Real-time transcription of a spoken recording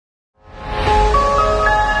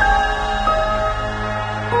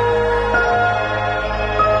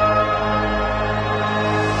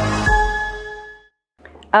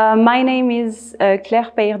My name is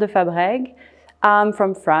Claire Peyre de Fabrègue. I'm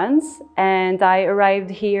from France and I arrived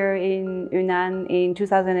here in Yunnan in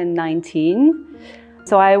 2019.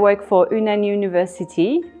 So I work for Yunnan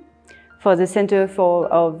University for the Center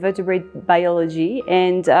of Vertebrate Biology,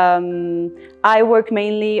 and I work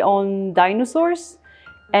mainly on dinosaurs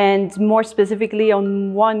and more specifically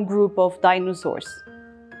on one group of dinosaurs.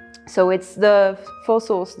 So it's the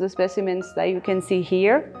fossils, the specimens that you can see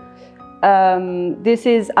here. This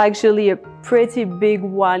is actually a pretty big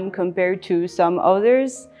one compared to some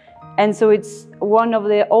others. And so it's one of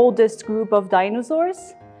the oldest group of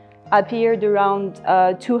dinosaurs, appeared around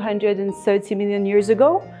 230 million years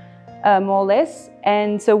ago, more or less.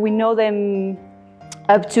 And so we know them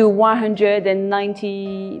up to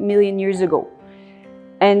 190 million years ago.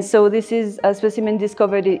 And so this is a specimen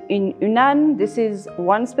discovered in Yunnan. This is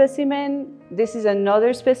one specimen. This is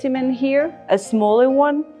another specimen here, a smaller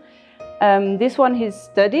one. This one is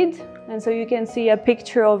studied, and so you can see a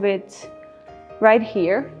picture of it right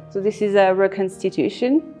here. So this is a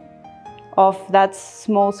reconstitution of that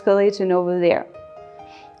small skeleton over there.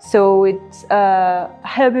 So it's a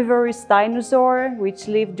herbivorous dinosaur which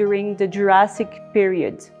lived during the Jurassic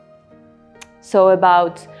period. So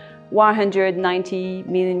about 190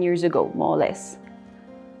 million years ago, more or less.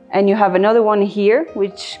 And you have another one here,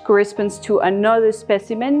 which corresponds to another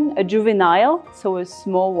specimen, a juvenile, so a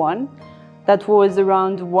small one, that was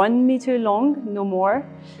around 1 meter long, no more,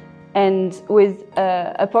 and with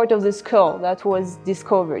a part of the skull that was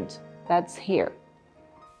discovered. That's here.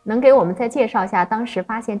 能给我们再介绍一下当时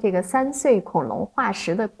发现这个3岁恐龙化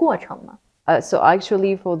石的过程吗？ So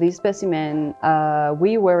actually for this specimen,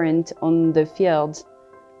 we weren't on the field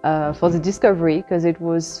for the discovery because it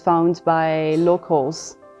was found by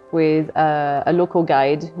locals with a local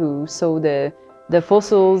guide who saw the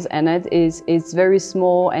fossils, and it's very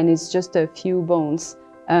small and it's just a few bones.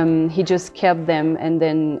 He just kept them and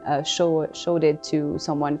then showed it to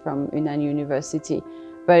someone from Yunnan University.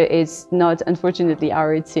 But it's not, unfortunately,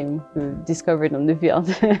 our team who discovered on the field.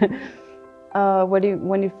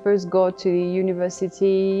 When you first got to the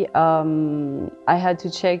university, I had to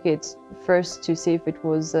check it first to see if it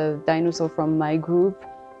was a dinosaur from my group.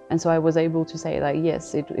 And so I was able to say like,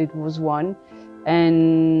 yes, it was one.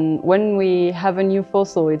 And when we have a new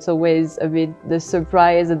fossil, it's always a bit the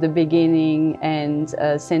surprise at the beginning and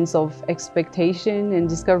a sense of expectation and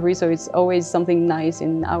discovery. So it's always something nice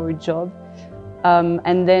in our job.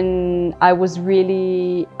 And then I was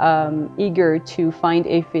really eager to find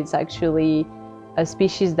if it's actually a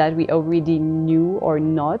species that we already knew or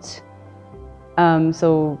not.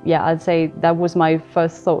 So yeah, I'd say that was my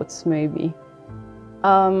first thoughts, maybe.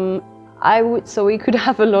 So it could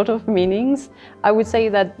have a lot of meanings. I would say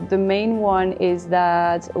that the main one is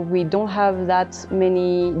that we don't have that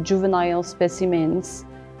many juvenile specimens,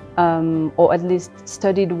 or at least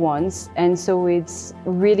studied ones. And so it's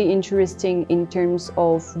really interesting in terms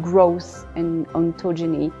of growth and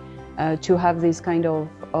ontogeny to have this kind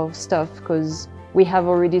of stuff, because we have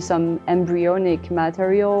already some embryonic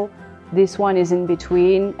material. This one is in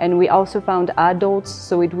between, and we also found adults,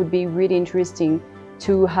 so it would be really interesting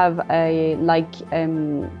to have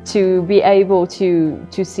to be able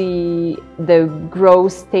to see the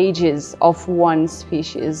growth stages of one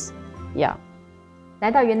species. Yeah. 来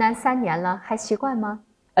到云南3年了，还习惯吗？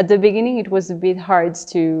 At the beginning, it was a bit hard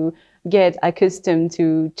to get accustomed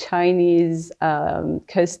to Chinese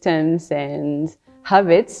customs and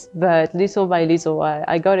habits, but little by little,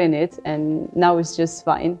 I got in it, and now it's just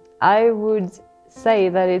fine. I would say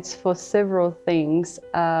that it's for several things.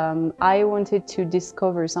 I wanted to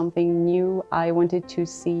discover something new. I wanted to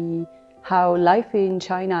see how life in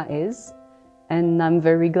China is, and I'm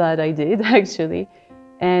very glad I did, actually.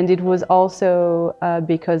 And it was also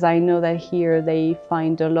because I know that here they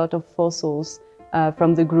find a lot of fossils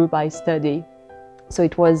from the group I study. So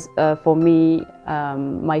it was, for me,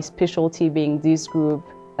 my specialty being this group,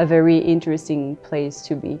 a very interesting place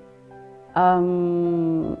to be.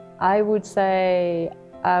 I would say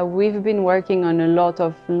we've been working on a lot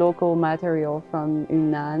of local material from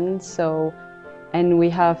Yunnan, and we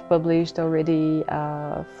have published already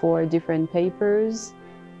 4 different papers.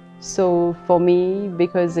 So for me,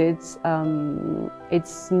 because it's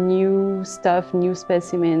new stuff, new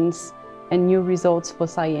specimens, and new results for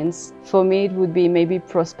science. For me, it would be maybe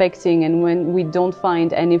prospecting, and when we don't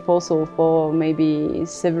find any fossil for maybe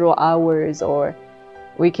several hours, or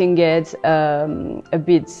we can get a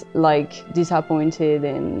bit like disappointed,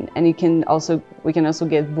 and we can also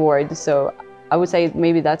get bored. So I would say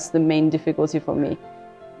maybe that's the main difficulty for me,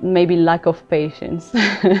 maybe lack of patience.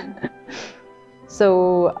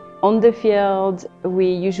 So On the field, we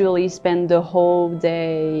usually spend the whole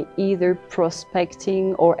day either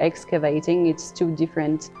prospecting or excavating. It's two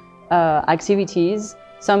different activities.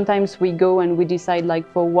 Sometimes we go and we decide like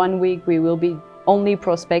for 1 week we will be only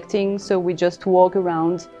prospecting, so we just walk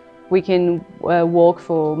around. We can walk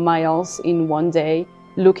for miles in one day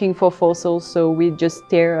looking for fossils, so we just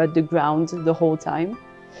stare at the ground the whole time.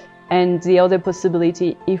 And the other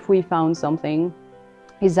possibility, if we found something,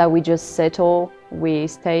 is that we just settle, we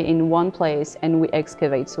stay in one place and we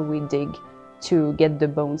excavate, so we dig to get the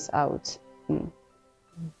bones out.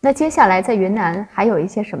 那接下来在云南还有一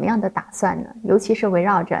些什么样的打算呢？尤其是围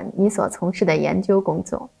绕着你所从事的研究工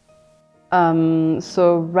作。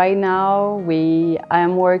So right now I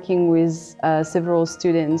am working with several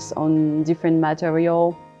students on different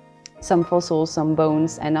material, some fossils, some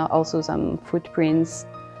bones, and also some footprints.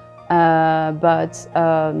 But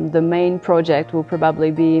the main project will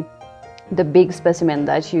probably be the big specimen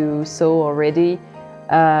that you saw already,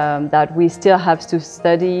 that we still have to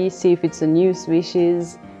study, see if it's a new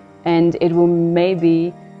species, and it will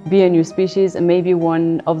maybe be a new species and maybe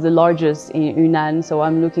one of the largest in Yunnan, so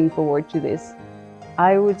I'm looking forward to this.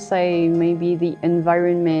 I would say maybe the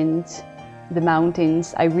environment, the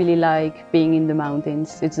mountains. I really like being in the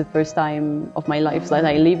mountains. It's the first time of my life that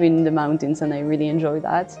I live in the mountains and I really enjoy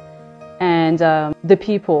that. And the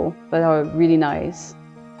people that are really nice,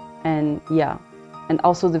 and yeah, and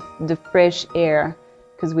also the fresh air,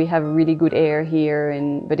 because we have really good air here,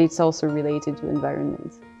 but it's also related to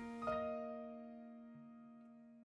environment.